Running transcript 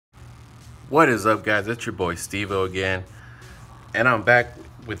What is up, guys? It's your boy Stevo again, and I'm back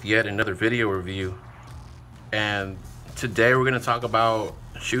with yet another video review. And today we're going to talk about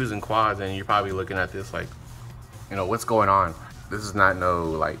shoes and quads, and you're probably looking at this like, what's going on? This is not no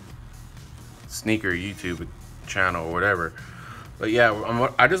like sneaker YouTube channel or whatever. But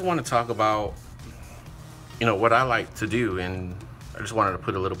yeah, I just want to talk about what I like to do, and I just wanted to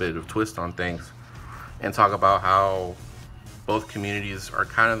put a little bit of twist on things and talk about how both communities are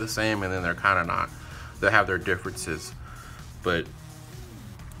kind of the same, and then they're kind of not. They have their differences. But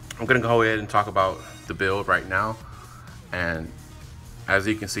I'm gonna go ahead and talk about the build right now. And as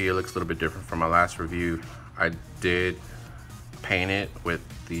you can see, it looks a little bit different from my last review. I did paint it with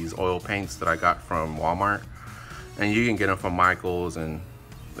these oil paints that I got from Walmart, and you can get them from Michael's, and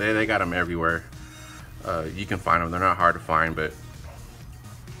they got them everywhere. You can find them. They're not hard to find. But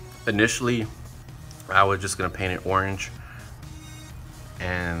initially I was just gonna paint it orange,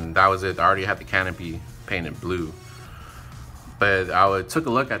 and that was it. I already had the canopy painted blue, but I took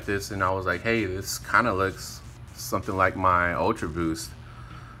a look at this and I was like, hey, this kind of looks something like my Ultraboost.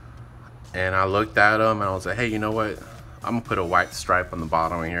 And I looked at them and I was like, hey, you know what, I'm gonna put a white stripe on the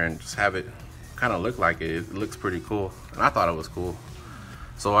bottom here and just have it kind of look like it. It looks pretty cool, and I thought it was cool.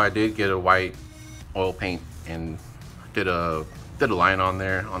 So I did get a white oil paint and did a line on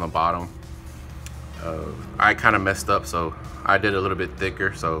there on the bottom. I kind of messed up, so I did a little bit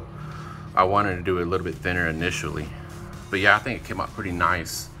thicker. So I wanted to do it a little bit thinner initially, but yeah, I think it came out pretty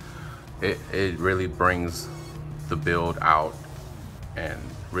nice. It really brings the build out and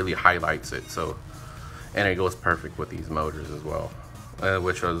really highlights it. So, and it goes perfect with these motors as well,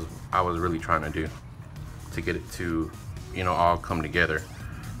 which I was really trying to do to get it to all come together.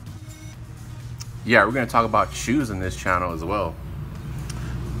 Yeah, we're gonna talk about shoes in this channel as well.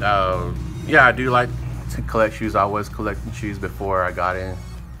 Yeah, I do like to collect shoes. I was collecting shoes before I got in,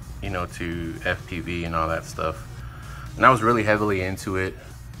 to FPV and all that stuff. And I was really heavily into it.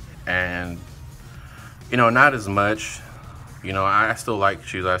 And, not as much. I still like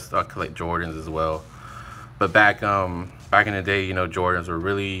shoes. I still collect Jordans as well. But back in the day, Jordans were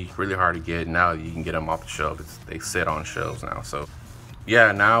really, really hard to get. Now you can get them off the shelf. They sit on shelves now. So,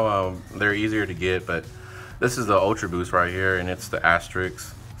 yeah, now they're easier to get. But this is the Ultraboost right here, and it's the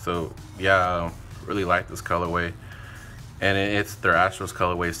asterisk. So yeah, really like this colorway, and it's their Astros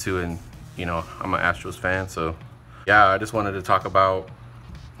colorways too. And I'm an Astros fan, so yeah, I just wanted to talk about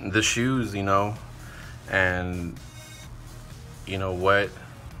the shoes, and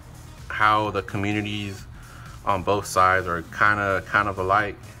how the communities on both sides are kind of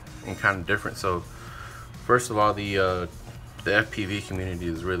alike and kind of different. So first of all, the FPV community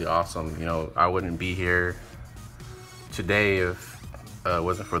is really awesome. I wouldn't be here today if it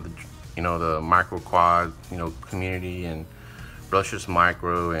wasn't for the micro quad community and brushless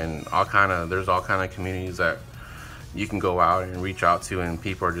micro, and there's all kind of communities that you can go out and reach out to, and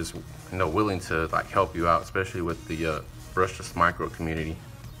people are just willing to like help you out, especially with the brushless micro community.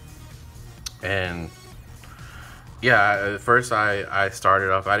 And yeah, at first I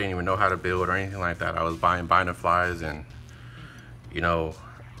started off, I didn't even know how to build or anything like that. I was buying binder flies, and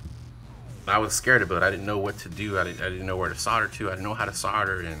I was scared of it. I didn't know what to do. I didn't know where to solder to. I didn't know how to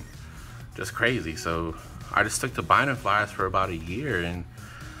solder, and just crazy. So I just stuck to binding flies for about a year, and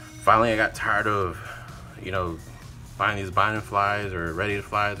finally I got tired of buying these binding flies or ready to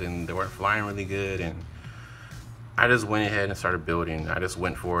flies, and they weren't flying really good. And I just went ahead and started building. I just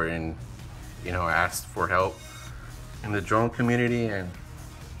went for it, and I asked for help in the drone community and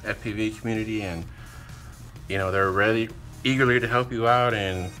FPV community, and they're ready eagerly to help you out.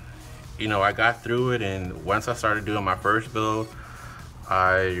 And I got through it, and once I started doing my first build,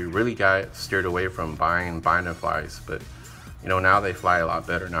 I really got steered away from buying binder flies. But now they fly a lot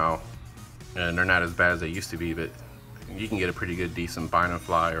better now, and they're not as bad as they used to be, but you can get a pretty good decent binder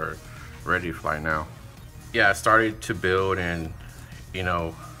fly or ready to fly now. Yeah, I started to build, and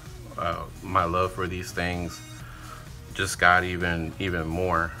my love for these things just got even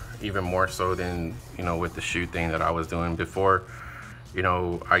more so than with the shoe thing that I was doing before.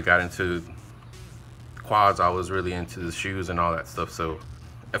 I got into quads. I was really into the shoes and all that stuff. So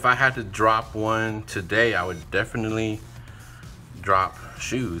if I had to drop one today, I would definitely drop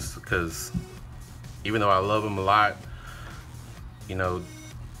shoes, because even though I love them a lot,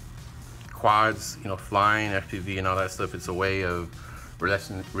 quads, flying, FPV and all that stuff, it's a way of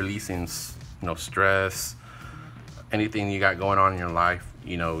releasing stress, anything you got going on in your life.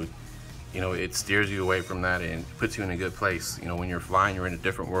 It steers you away from that and puts you in a good place. When you're flying, you're in a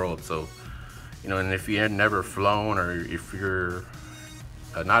different world. So and if you had never flown, or if you're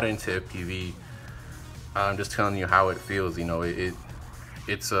not into FPV, I'm just telling you how it feels.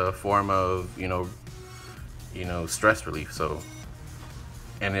 it's a form of, stress relief. So,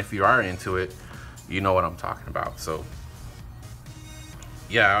 and if you are into it, you know what I'm talking about. So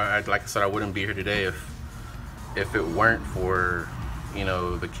yeah, like I said, I wouldn't be here today if it weren't for,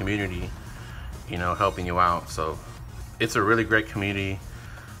 the community, helping you out. So it's a really great community.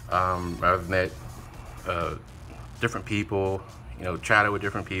 I've met different people, chatted with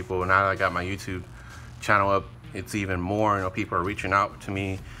different people. Now that I got my YouTube channel up, it's even more, people are reaching out to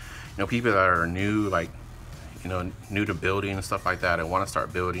me, people that are new, like, new to building and stuff like that, and want to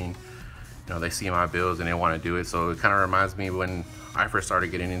start building. They see my builds and they want to do it. So it kind of reminds me when I first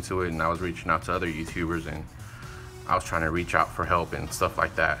started getting into it and I was reaching out to other YouTubers and I was trying to reach out for help and stuff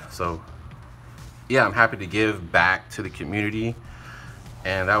like that. So yeah, I'm happy to give back to the community,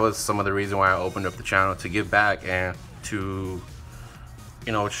 and that was some of the reason why I opened up the channel, to give back and to,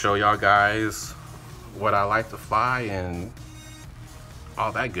 show y'all guys what I like to fly and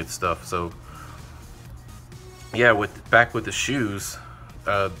all that good stuff. So yeah, back with the shoes,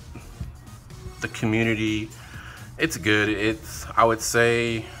 the community, it's good. I would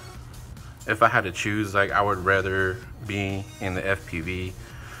say, if I had to choose, like, I would rather be in the FPV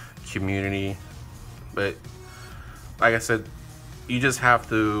community. But like I said, you just have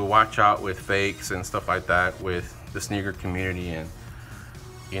to watch out with fakes and stuff like that with the sneaker community. And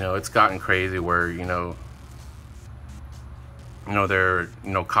it's gotten crazy where they're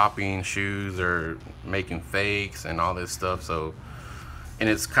copying shoes or making fakes and all this stuff. So, and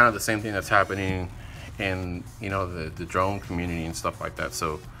it's kind of the same thing that's happening in the drone community and stuff like that.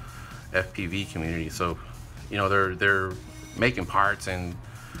 So FPV community. So they're making parts and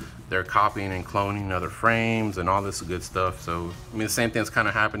they're copying and cloning other frames and all this good stuff. So I mean, the same thing's kind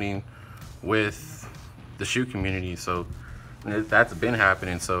of happening with the shoe community. So that's been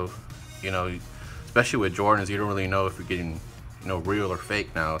happening. So especially with Jordans, you don't really know if you're getting real or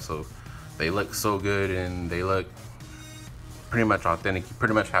fake now. So they look so good and they look pretty much authentic. You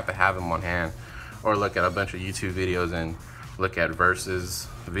pretty much have to have them on hand, or look at a bunch of YouTube videos and look at versus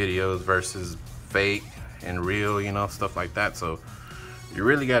videos versus fake and real, stuff like that. So you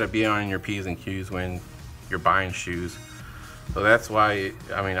really got to be on your P's and Q's when you're buying shoes. So that's why,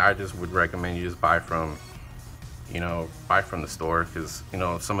 I mean, I just would recommend you just buy from the store, because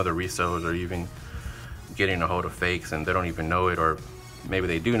some of the resellers are even getting a hold of fakes and they don't even know it, or maybe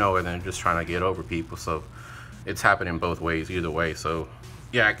they do know it and they're just trying to get over people. So it's happening both ways, either way. So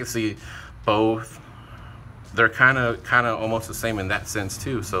yeah, I can see both. They're kind of almost the same in that sense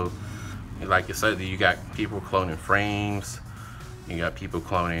too. So like you said, you got people cloning frames, you got people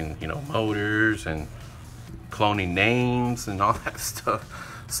cloning motors and cloning names and all that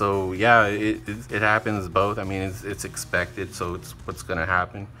stuff. So yeah, it happens both. I mean, it's expected, so it's what's gonna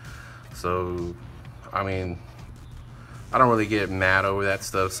happen. So I mean, I don't really get mad over that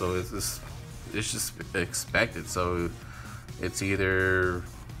stuff. So it's just expected. So it's either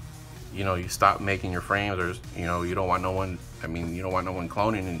you stop making your frames, or you don't want no one. I mean, you don't want no one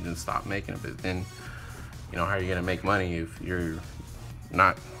cloning, and then stop making it. But then how are you gonna make money if you're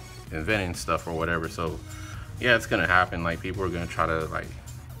not inventing stuff or whatever? So yeah, it's gonna happen. Like, people are gonna try to like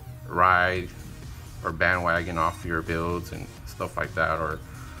ride or bandwagon off your builds and stuff like that, or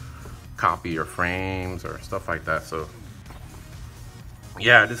copy your frames or stuff like that. So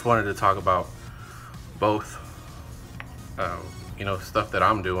yeah, I just wanted to talk about both stuff that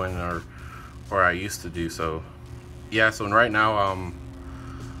I'm doing or I used to do. So yeah, so right now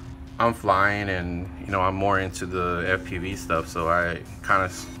I'm flying, and I'm more into the FPV stuff, so I kind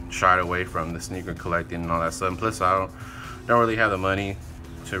of shied away from the sneaker collecting and all that stuff. And plus, I don't really have the money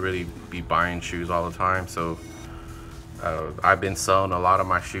to really be buying shoes all the time. So I've been selling a lot of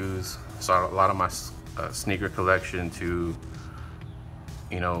my shoes, so a lot of my sneaker collection to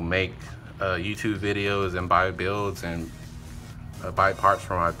make YouTube videos and buy builds and buy parts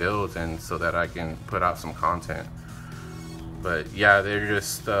for my builds, and so that I can put out some content. But yeah, they're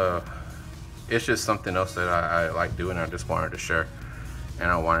just it's just something else that I like doing. I just wanted to share,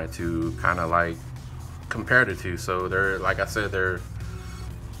 and I wanted to kind of like compare the two. So they're, like I said, they're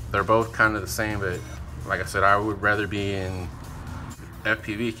both kind of the same, but like I said, I would rather be in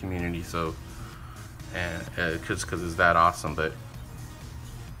FPV community. So, and because it's that awesome. But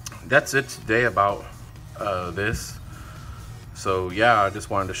that's it today about this. So yeah, I just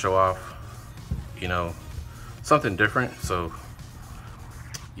wanted to show off something different. So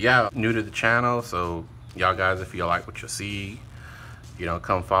yeah, new to the channel, so y'all guys, if you like what you see,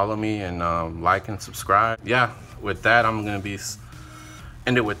 come follow me and like and subscribe. Yeah, with that, I'm gonna be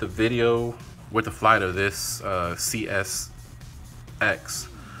ended with the video with the flight of this CSX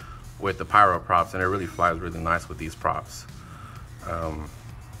with the Pyro props, and it really flies really nice with these props.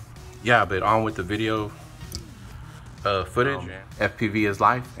 Yeah, but on with the video footage. FPV is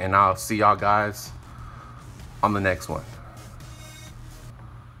life, and I'll see y'all guys on the next one.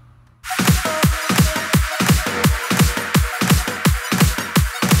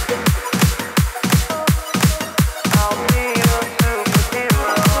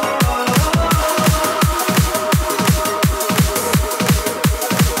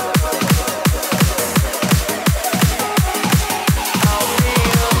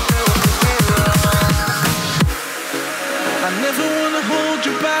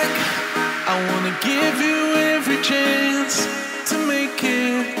 I wanna give you every chance to make it.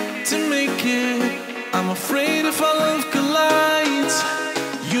 I'm afraid if our love collides,